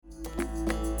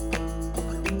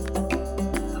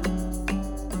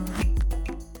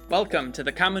Welcome to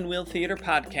the Commonweal Theater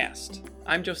Podcast.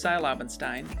 I'm Josiah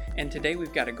Laubenstein, and today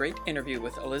we've got a great interview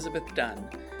with Elizabeth Dunn,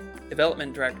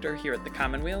 Development Director here at the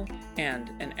Commonweal, and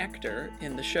an actor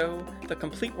in the show The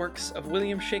Complete Works of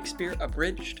William Shakespeare,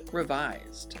 Abridged,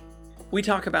 Revised. We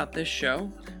talk about this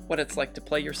show, what it's like to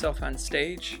play yourself on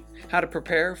stage, how to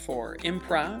prepare for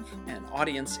improv and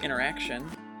audience interaction,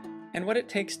 and what it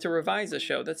takes to revise a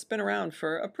show that's been around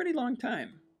for a pretty long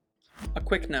time. A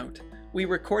quick note. We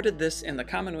recorded this in the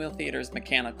Commonweal Theater's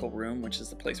mechanical room, which is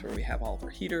the place where we have all of our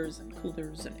heaters and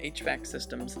coolers and HVAC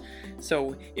systems.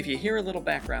 So if you hear a little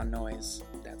background noise,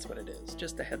 that's what it is.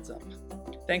 Just a heads up.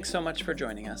 Thanks so much for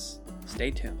joining us.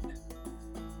 Stay tuned.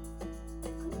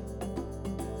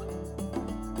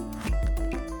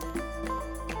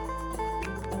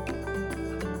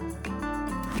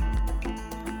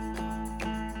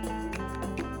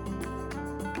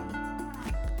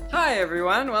 Hi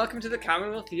everyone, welcome to the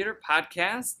Commonweal Theater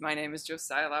Podcast. My name is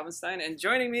Josiah Laubenstein, and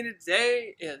joining me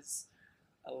today is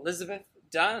Elizabeth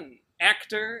Dunn,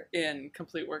 actor in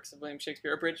Complete Works of William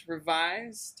Shakespeare, Abridged,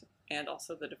 Revised, and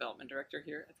also the Development Director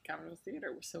here at the Commonweal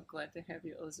Theater. We're so glad to have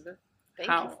you, Elizabeth. Thank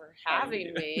you for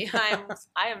having me.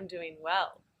 I am doing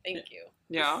well. Thank you.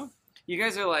 Yeah, you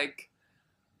guys are like,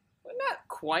 well, not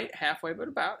quite halfway, but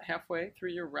about halfway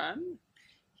through your run.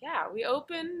 Yeah, we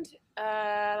opened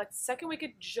like the second week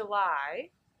of July,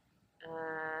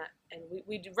 and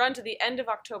we run to the end of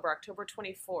October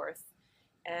 24th,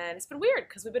 and it's been weird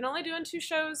because we've been only doing 2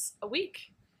 shows a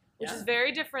week, which is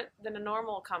very different than a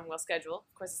normal Commonweal schedule.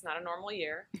 Of course, it's not a normal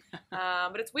year,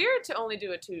 but it's weird to only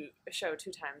do a show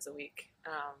 2 times a week.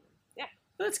 Yeah.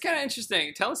 That's kind of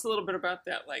interesting. Tell us a little bit about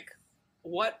that. Like,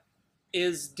 what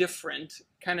is different,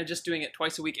 kind of just doing it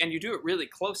twice a week, and you do it really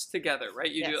close together,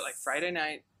 right? You do it like Friday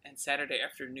night and Saturday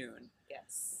afternoon.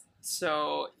 Yes.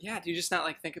 So, yeah, do you just not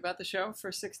like think about the show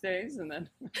for 6 days and then?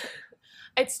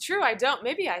 It's true, I don't.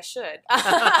 Maybe I should.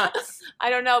 I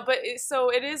don't know, but so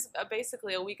it is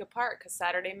basically a week apart because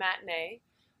Saturday matinee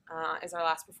is our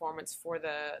last performance for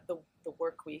the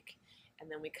work week,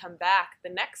 and then we come back the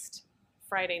next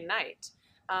Friday night.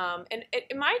 And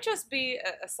it might just be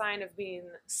a sign of being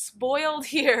spoiled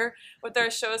here with our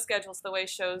show schedules, the way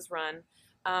shows run.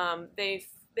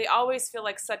 They always feel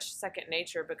like such second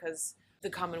nature because the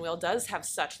Commonweal does have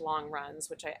such long runs,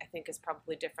 which I think is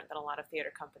probably different than a lot of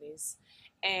theater companies.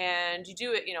 And you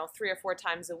do it, 3 or 4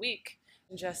 times a week,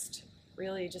 and just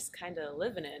really just kind of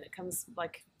living it. It comes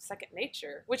like second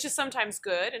nature, which is sometimes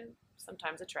good and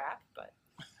sometimes a trap, but.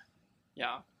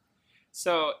 Yeah.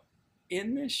 So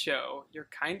in this show, you're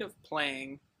kind of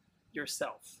playing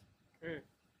yourself.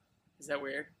 Is that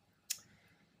weird?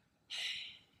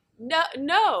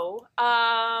 No.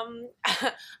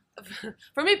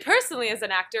 For me personally as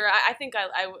an actor, I think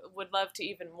I would love to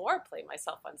even more play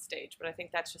myself on stage, but I think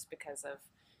that's just because of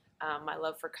my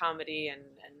love for comedy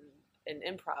and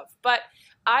improv. But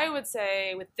I would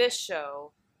say with this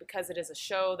show, because it is a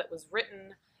show that was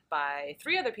written by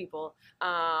 3 other people,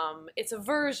 it's a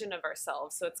version of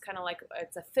ourselves. So it's kind of like,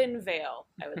 it's a thin veil,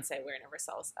 I would say, wearing of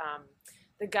ourselves.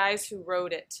 The guys who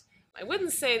wrote it, I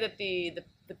wouldn't say that the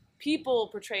people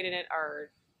portrayed in it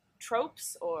are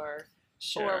tropes or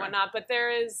whatnot, but there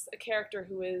is a character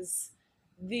who is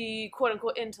the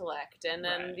quote-unquote intellect, and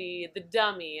then the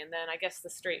dummy, and then I guess the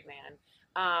straight man.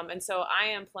 And so I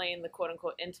am playing the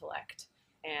quote-unquote intellect.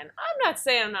 And I'm not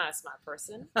saying I'm not a smart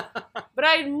person, but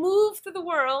I move through the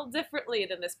world differently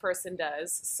than this person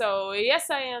does. So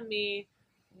yes, I am me,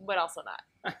 but also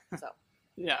not. So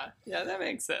Yeah, that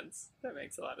makes sense. That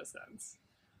makes a lot of sense.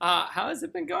 How has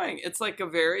it been going? It's like a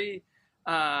very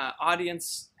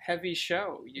audience-heavy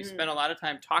show. You spend a lot of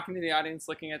time talking to the audience,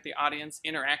 looking at the audience,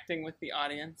 interacting with the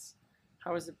audience.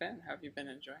 How has it been? How have you been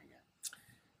enjoying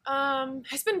it?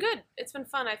 It's been good. It's been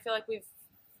fun. I feel like we've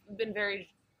been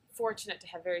very fortunate to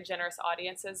have very generous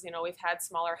audiences. We've had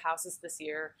smaller houses this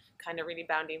year, kind of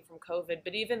rebounding from COVID.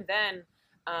 But even then,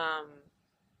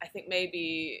 I think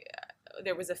maybe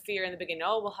there was a fear in the beginning,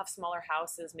 we'll have smaller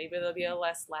houses, maybe there'll be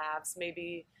less laughs,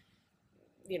 maybe,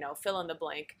 fill in the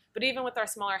blank. But even with our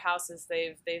smaller houses,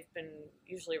 they've been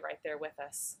usually right there with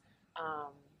us.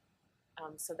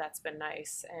 So that's been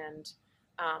nice. And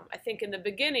I think in the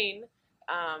beginning,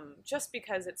 just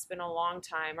because it's been a long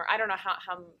time, or I don't know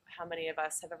how many of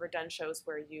us have ever done shows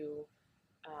where you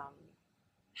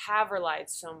have relied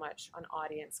so much on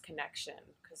audience connection,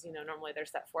 because normally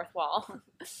there's that fourth wall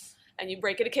and you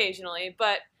break it occasionally,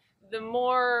 but the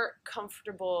more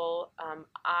comfortable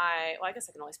I guess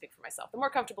I can only speak for myself, the more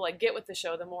comfortable I get with the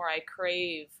show, the more I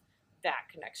crave that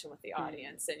connection with the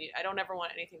audience. And I don't ever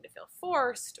want anything to feel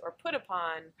forced or put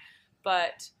upon,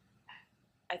 but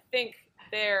I think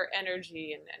their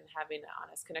energy and having an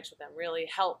honest connection with them really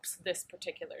helps this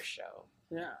particular show.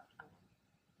 Yeah.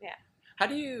 Yeah. How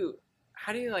do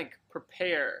you like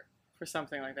prepare for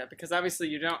something like that? Because obviously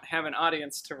you don't have an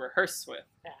audience to rehearse with,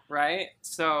 right?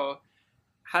 So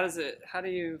how do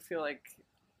you feel like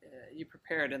you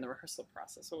prepared in the rehearsal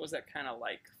process? What was that kind of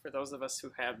like for those of us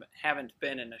who haven't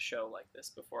been in a show like this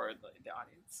before, the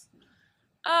audience?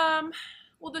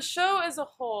 Well, the show as a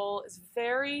whole is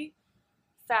very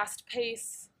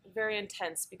fast-paced, very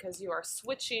intense, because you are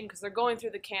switching, because they're going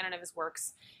through the canon of his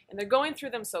works, and they're going through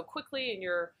them so quickly, and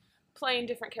you're playing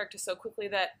different characters so quickly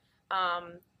that I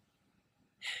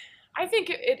think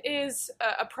it is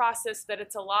a process that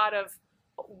it's a lot of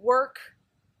work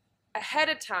ahead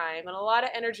of time and a lot of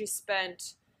energy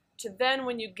spent to then,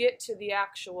 when you get to the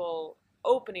actual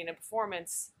opening and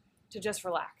performance, to just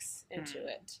relax into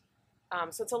it.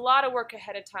 So it's a lot of work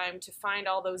ahead of time to find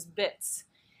all those bits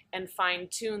and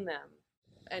fine-tune them,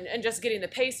 and just getting the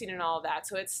pacing and all of that.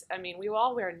 So it's, I mean, we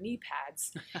all wear knee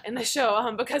pads in the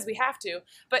show because we have to.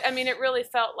 But, I mean, it really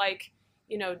felt like,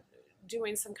 you know,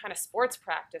 doing some kind of sports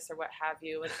practice or what have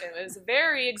you. It was a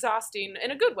very exhausting,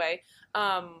 in a good way,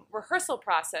 rehearsal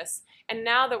process. And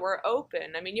now that we're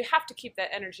open, I mean, you have to keep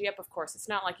that energy up, of course. It's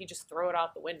not like you just throw it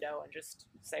out the window and just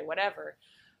say whatever.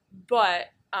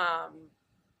 But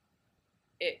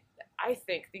I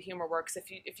think the humor works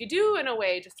if you do, in a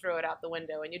way, just throw it out the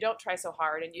window and you don't try so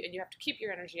hard, and you have to keep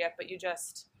your energy up, but you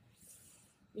just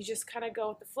kind of go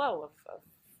with the flow of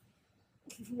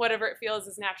whatever it feels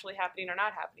is naturally happening or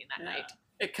not happening that night.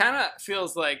 It kind of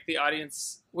feels like the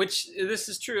audience, which this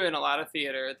is true in a lot of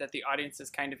theater, that the audience is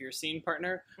kind of your scene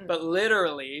partner, but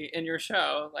literally in your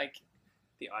show, like,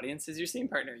 the audience is your scene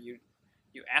partner. You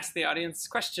ask the audience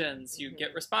questions, you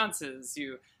get responses,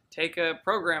 you take a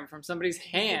program from somebody's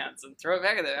hands and throw it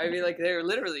back at them. I mean, like, they're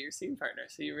literally your scene partner.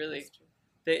 So you really,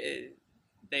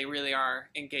 they really are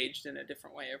engaged in a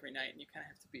different way every night, and you kind of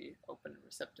have to be open and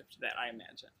receptive to that, I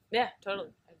imagine. Yeah,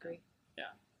 totally. I agree.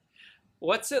 Yeah.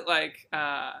 What's it like,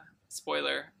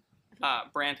 spoiler,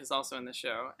 Brant is also in the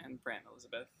show, and Brant and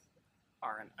Elizabeth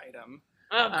are an item.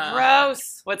 Oh,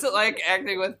 gross. What's it like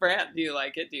acting with Brant? Do you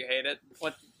like it? Do you hate it?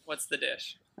 What's the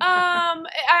dish?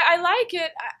 I like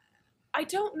it. I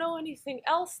don't know anything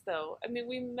else, though. I mean,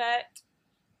 we met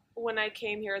when I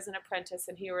came here as an apprentice,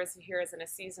 and he was here as a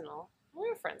seasonal. We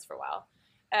were friends for a while.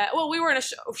 Well, we were in a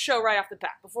show right off the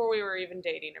bat, before we were even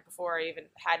dating, or before I even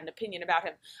had an opinion about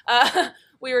him.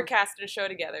 We were cast in a show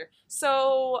together.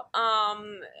 So,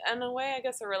 in a way, I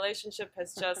guess a relationship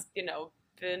has just,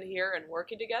 been here and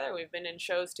working together. We've been in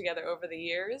shows together over the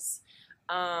years.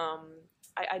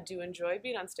 I do enjoy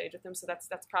being on stage with him, so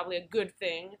that's probably a good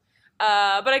thing.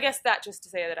 But I guess that just to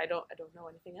say that I don't know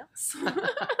anything else.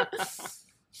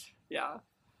 Yeah.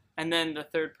 And then the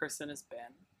third person is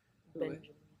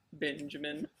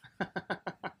Benjamin.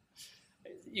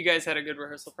 You guys had a good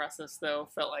rehearsal process, though.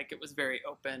 Felt like it was very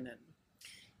open and.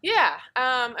 Yeah.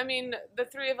 I mean, the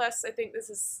three of us, I think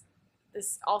this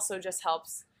also just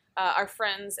helps. Our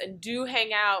friends and do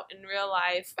hang out in real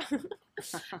life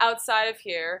outside of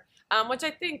here, which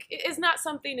I think is not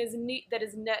something that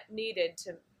is needed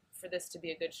for this to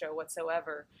be a good show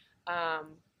whatsoever.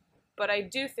 But I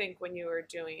do think when you are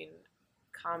doing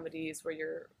comedies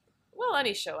where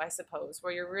any show, I suppose,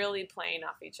 where you're really playing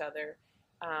off each other,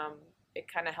 it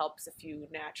kind of helps if you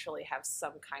naturally have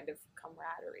some kind of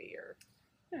camaraderie or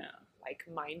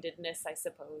like-mindedness, I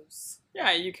suppose.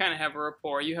 Yeah, you kind of have a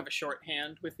rapport. You have a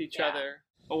shorthand with each other.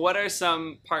 But what are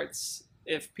some parts,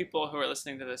 if people who are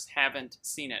listening to this haven't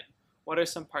seen it, what are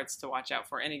some parts to watch out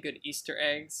for? Any good Easter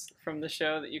eggs from the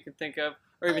show that you can think of?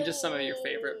 Or even just some of your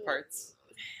favorite parts?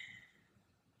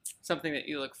 Something that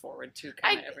you look forward to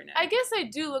kind of every night. I guess I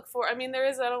do look for, I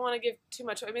don't want to give too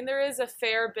much. There is a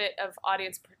fair bit of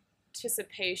audience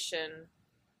participation,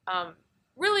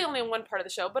 really only in one part of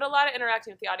the show, but a lot of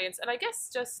interacting with the audience. And I guess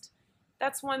just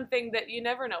that's one thing that you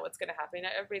never know what's going to happen.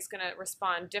 Everybody's going to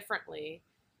respond differently.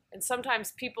 And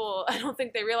sometimes people, I don't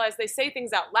think they realize they say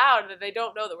things out loud that they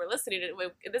don't know that we're listening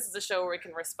to. This is a show where we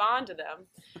can respond to them.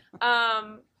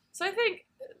 So I think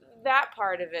that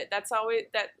part of it, that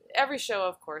every show,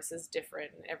 of course, is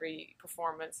different. And every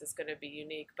performance is going to be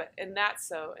unique. But in that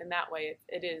way,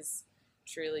 it is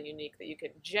truly unique that you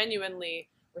can genuinely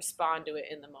respond to it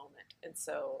in the moment. And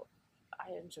so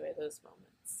I enjoy those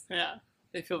moments. Yeah,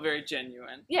 they feel very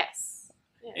genuine. Yes.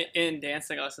 Yeah. In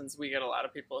dancing lessons, we get a lot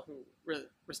of people who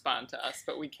respond to us,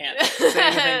 but we can't say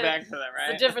anything back to them,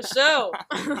 right? It's a different show,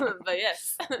 but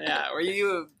yes. Yeah, or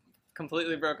you have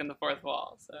completely broken the fourth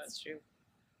wall. So that's true.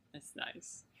 It's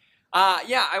nice.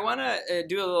 I want to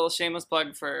do a little shameless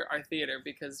plug for our theater,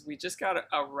 because we just got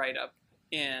a write-up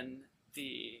in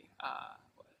the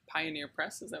Pioneer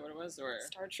Press, is that what it was? Or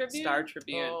Star Tribune? Star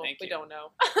Tribune, oh, thank you. We don't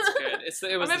know. That's good.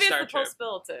 It was or maybe the Star it's the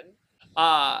Post-Bulletin.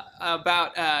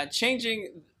 About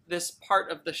changing this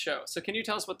part of the show. So can you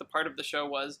tell us what the part of the show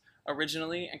was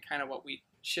originally and kind of what we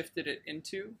shifted it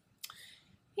into?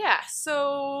 Yeah,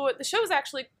 so the show was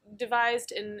actually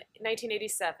devised in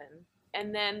 1987,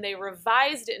 and then they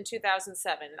revised it in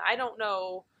 2007. And I don't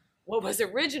know what was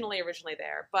originally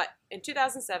there, but in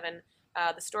 2007,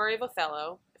 the story of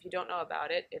Othello, if you don't know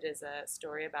about it, it is a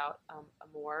story about a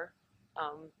Moor,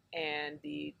 and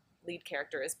the lead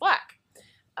character is black.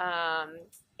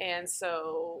 And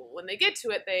so when they get to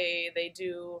it, they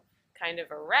do kind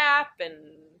of a rap,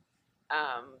 and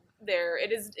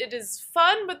it is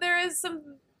fun, but there is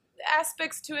some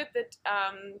aspects to it that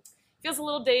feels a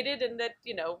little dated and that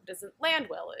doesn't land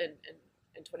well in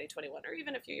 2021 or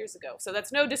even a few years ago. So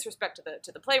that's no disrespect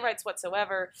to the playwrights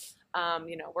whatsoever.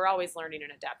 We're always learning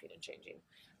and adapting and changing.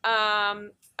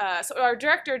 So our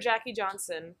director, Jackie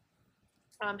Johnson,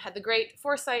 had the great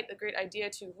foresight, the great idea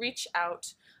to reach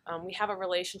out. We have a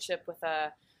relationship with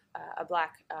a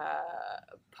black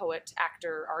poet,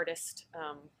 actor, artist.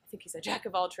 I think he's a jack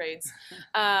of all trades,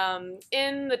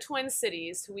 in the Twin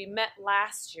Cities, who we met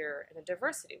last year in a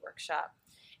diversity workshop.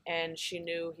 And she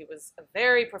knew he was a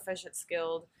very proficient,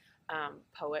 skilled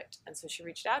poet, and so she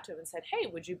reached out to him and said, "Hey,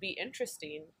 would you be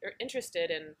interested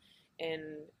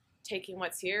in taking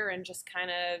what's here and just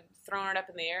kind of throwing it up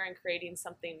in the air and creating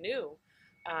something new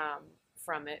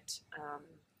from it?"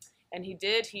 And he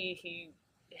did. He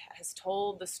has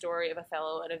told the story of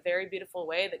Othello in a very beautiful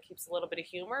way that keeps a little bit of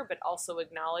humor, but also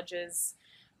acknowledges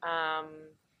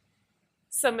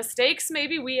some mistakes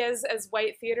maybe we as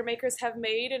white theater makers have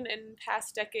made in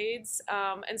past decades.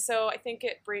 And so I think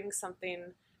it brings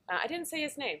something. I didn't say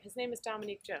his name. His name is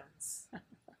Dominique Jones.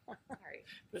 Sorry.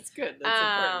 That's good. That's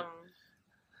important.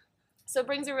 So it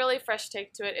brings a really fresh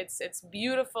take to it. It's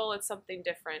beautiful. It's something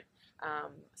different.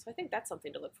 So I think that's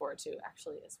something to look forward to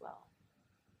actually as well.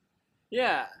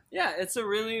 Yeah. It's a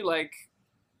really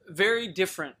very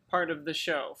different part of the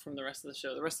show from the rest of the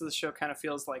show. The rest of the show kind of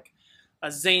feels like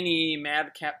a zany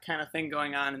madcap kind of thing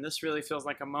going on, and this really feels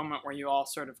like a moment where you all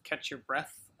sort of catch your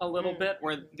breath a little bit,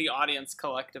 where the audience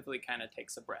collectively kind of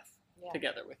takes a breath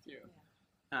together with you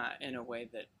in a way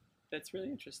that's really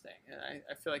interesting. And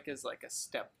I feel like is like a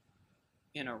step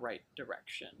in a right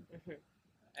direction,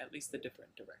 at least a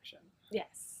different direction.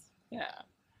 Yes.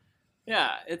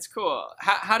 Yeah, it's cool.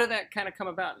 How did that kind of come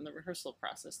about in the rehearsal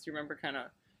process? Do you remember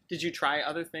did you try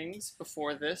other things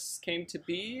before this came to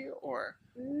be, or?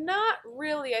 Not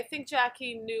really. I think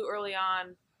Jackie knew early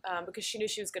on, because she knew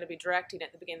she was going to be directing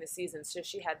at the beginning of the season, so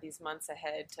she had these months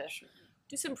ahead to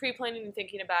do some pre-planning and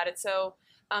thinking about it. So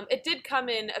it did come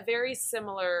in a very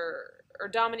similar, or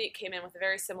Dominique came in with a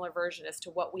very similar version as to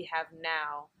what we have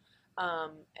now.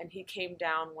 And he came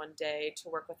down one day to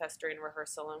work with us during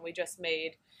rehearsal, and we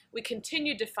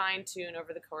continued to fine-tune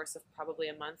over the course of probably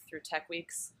a month through Tech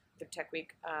Week.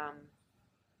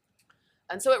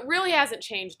 And so it really hasn't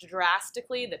changed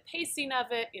drastically. The pacing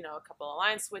of it, a couple of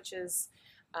line switches,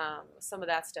 some of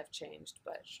that stuff changed,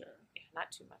 but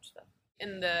not too much though.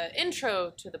 In the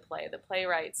intro to the play, the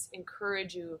playwrights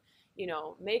encourage you,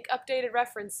 make updated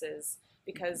references,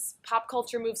 because pop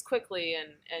culture moves quickly,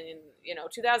 and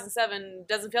 2007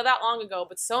 doesn't feel that long ago,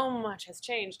 but so much has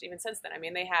changed even since then. I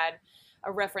mean, they had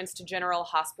a reference to General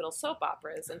Hospital soap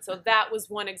operas, and so that was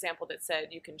one example that said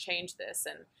you can change this.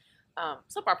 And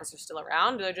soap operas are still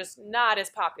around; they're just not as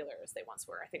popular as they once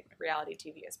were. I think reality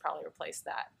TV has probably replaced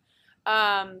that.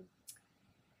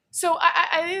 So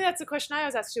I think that's a question I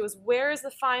always ask too: is where is the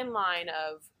fine line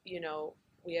of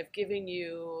we have given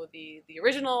you the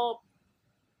original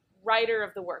writer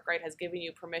of the work, right, has given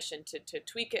you permission to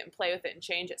tweak it and play with it and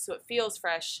change it so it feels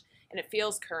fresh and it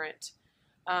feels current.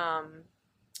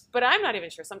 But I'm not even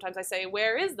sure. Sometimes I say,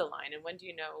 where is the line, and when do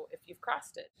you know if you've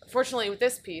crossed it? Fortunately, with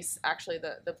this piece, actually,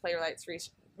 the playwrights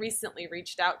recently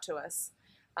reached out to us.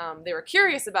 They were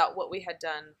curious about what we had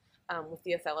done with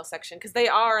the Othello section, because they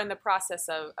are in the process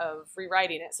of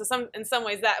rewriting it. So in some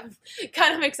ways, that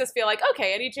kind of makes us feel like,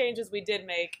 okay, any changes we did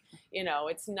make,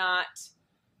 it's not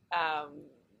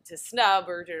to snub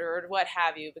or what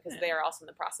have you, because they are also in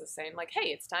the process saying like, hey,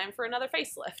 it's time for another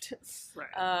facelift.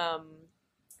 Right.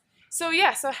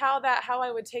 So how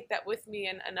I would take that with me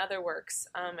in other works,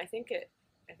 I think it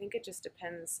just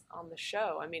depends on the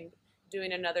show. I mean,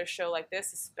 doing another show like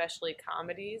this, especially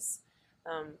comedies,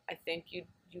 I think you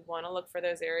want to look for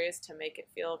those areas to make it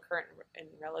feel current and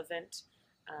relevant.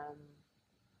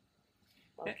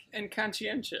 And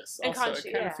conscientious. Also,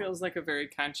 it kind of feels like a very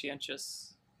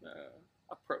conscientious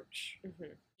approach.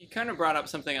 Mm-hmm. You kind of brought up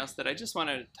something else that I just want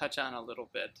to touch on a little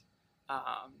bit,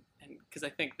 and because I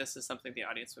think this is something the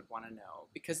audience would want to know,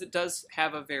 because it does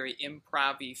have a very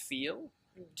improv-y feel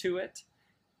to it.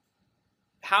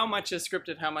 How much is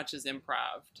scripted, how much is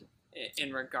improv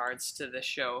in regards to this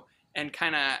show, and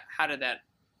kind of how did that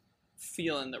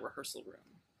feel in the rehearsal room?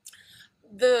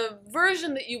 The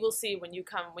version that you will see when you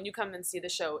come and see the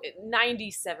show,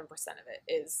 97% of it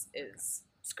is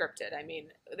scripted. I mean,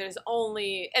 there's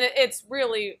only, and it's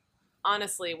really,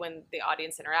 honestly, when the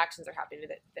audience interactions are happening,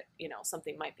 that you know,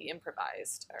 something might be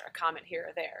improvised or a comment here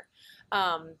or there.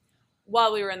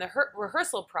 While we were in the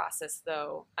rehearsal process,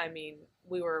 though, I mean,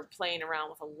 we were playing around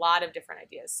with a lot of different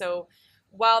ideas. So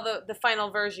while the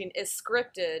final version is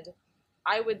scripted,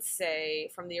 I would say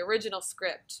from the original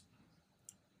script,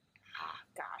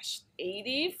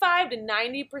 85 to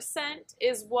 90%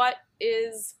 is what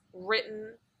is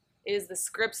written, is the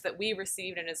scripts that we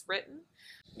received and is written.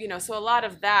 You know, so a lot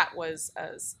of that was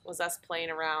us playing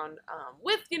around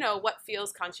with, you know, what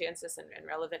feels conscientious and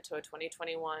relevant to a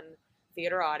 2021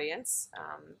 theater audience,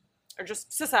 or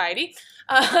just society.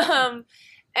 And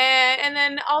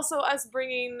then also us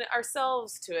bringing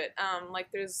ourselves to it.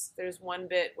 Like there's one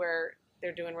bit where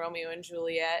they're doing Romeo and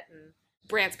Juliet, and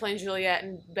Brant's playing Juliet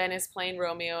and Ben is playing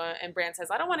Romeo, and Brant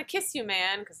says, "I don't want to kiss you,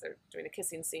 man," because they're doing a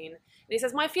kissing scene. And he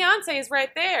says, "My fiance is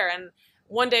right there." And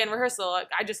one day in rehearsal,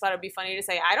 I just thought it would be funny to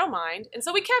say, "I don't mind." And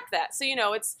so we kept that. So, you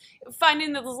know, it's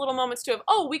finding those little moments too of,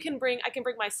 oh, I can bring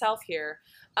myself here.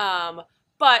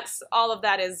 But all of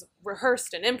that is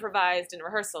rehearsed and improvised in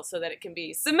rehearsal so that it can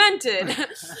be cemented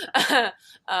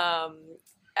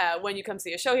when you come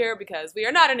see a show here, because we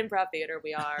are not an improv theater.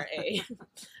 We are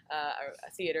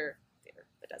a theater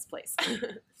that does plays.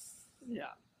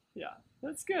 Yeah,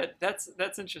 that's good.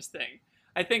 That's interesting.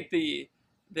 I think the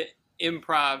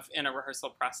improv in a rehearsal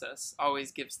process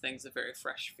always gives things a very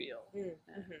fresh feel, and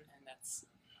that's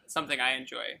something I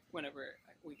enjoy whenever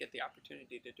we get the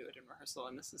opportunity to do it in rehearsal.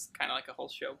 And this is kind of like a whole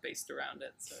show based around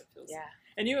it, so it feels. Yeah.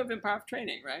 And you have improv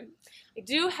training, right? I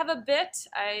do have a bit.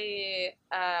 I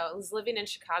was living in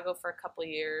Chicago for a couple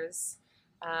years,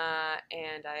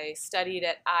 and I studied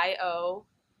at IO,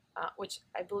 which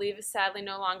I believe is sadly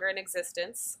no longer in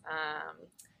existence.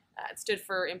 It stood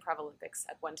for Improv Olympics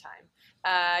at one time.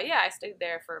 I studied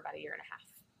there for about a year and a half.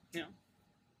 Yeah.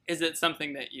 Is it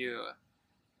something that you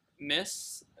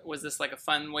miss? Was this like a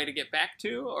fun way to get back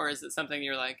to, or is it something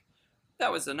you're like,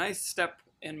 that was a nice step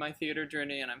in my theater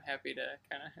journey and I'm happy to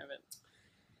kind of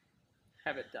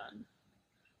have it done?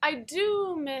 I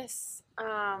do miss,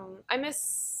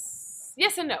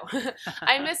 yes and no.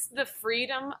 I miss the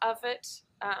freedom of it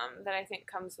that I think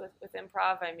comes with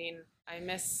improv. I mean, I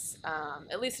miss,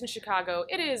 at least in Chicago,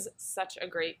 it is such a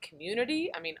great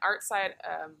community. I mean, the art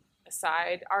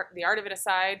of it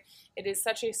aside, it is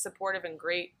such a supportive and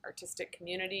great artistic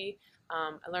community.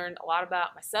 I learned a lot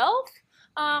about myself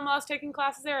while I was taking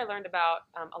classes there. I learned about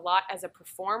a lot as a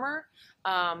performer.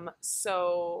 And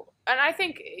I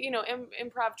think, you know,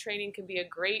 improv training can be a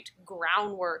great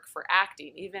groundwork for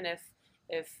acting, even if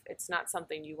it's not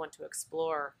something you want to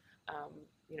explore,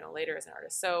 you know, later as an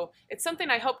artist. So it's something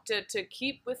I hope to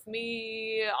keep with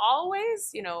me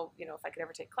always, you know, if I could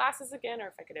ever take classes again, or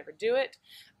if I could ever do it.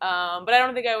 But I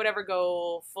don't think I would ever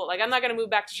go full, like, I'm not going to move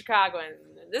back to Chicago and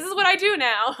this is what I do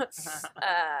now.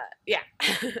 Yeah.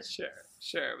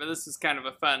 Sure. But this is kind of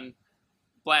a fun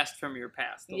blast from your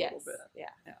past a little bit.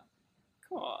 Yeah.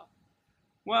 Cool.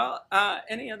 Well,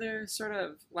 any other sort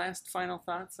of last final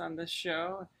thoughts on this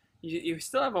show? You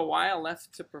still have a while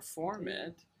left to perform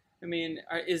it. I mean,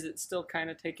 is it still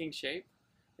kind of taking shape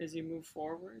as you move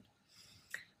forward?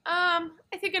 I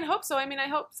think and hope so. I mean, I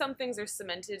hope some things are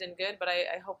cemented and good, but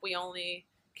I hope we only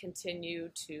continue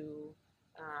to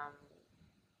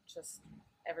just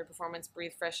every performance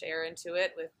breathe fresh air into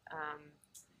it with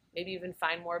maybe even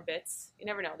find more bits. You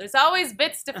never know. There's always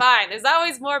bits to find. There's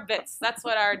always more bits. That's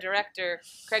what our director,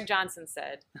 Craig Johnson,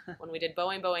 said when we did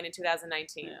Boeing in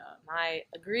 2019. Yeah. I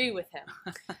agree with him.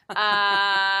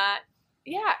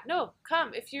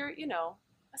 Come. If you're, you know,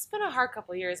 it's been a hard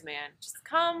couple of years, man. Just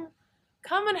come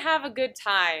and have a good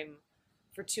time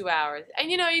for 2 hours.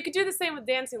 And, you know, you could do the same with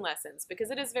dancing lessons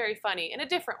because it is very funny in a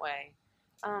different way.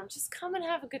 Just come and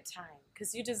have a good time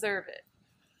because you deserve it.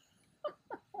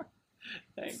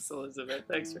 Thanks, Elizabeth.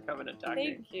 Thanks for coming and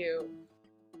talking. Thank you.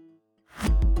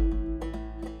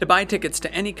 To buy tickets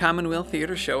to any Commonweal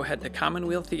Theater show, head to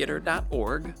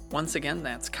commonwealtheater.org. Once again,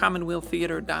 that's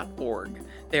commonwealtheater.org.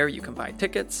 There you can buy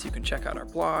tickets, you can check out our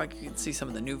blog, you can see some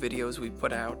of the new videos we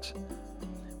put out.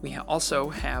 We also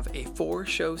have a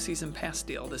 4-show season pass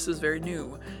deal. This is very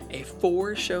new. A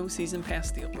 4-show season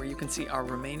pass deal where you can see our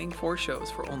remaining 4 shows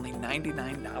for only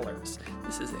 $99.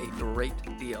 This is a great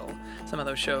deal. Some of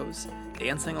those shows,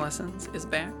 Dancing Lessons is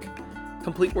back.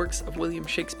 Complete Works of William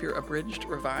Shakespeare Abridged,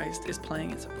 Revised is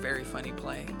playing. It's a very funny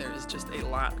play. There is just a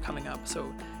lot coming up, so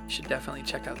you should definitely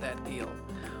check out that deal.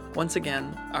 Once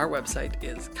again, our website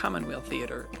is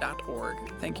commonwealtheater.org.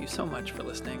 Thank you so much for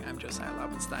listening. I'm Josiah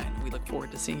Laubenstein. We look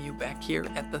forward to seeing you back here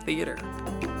at the theater.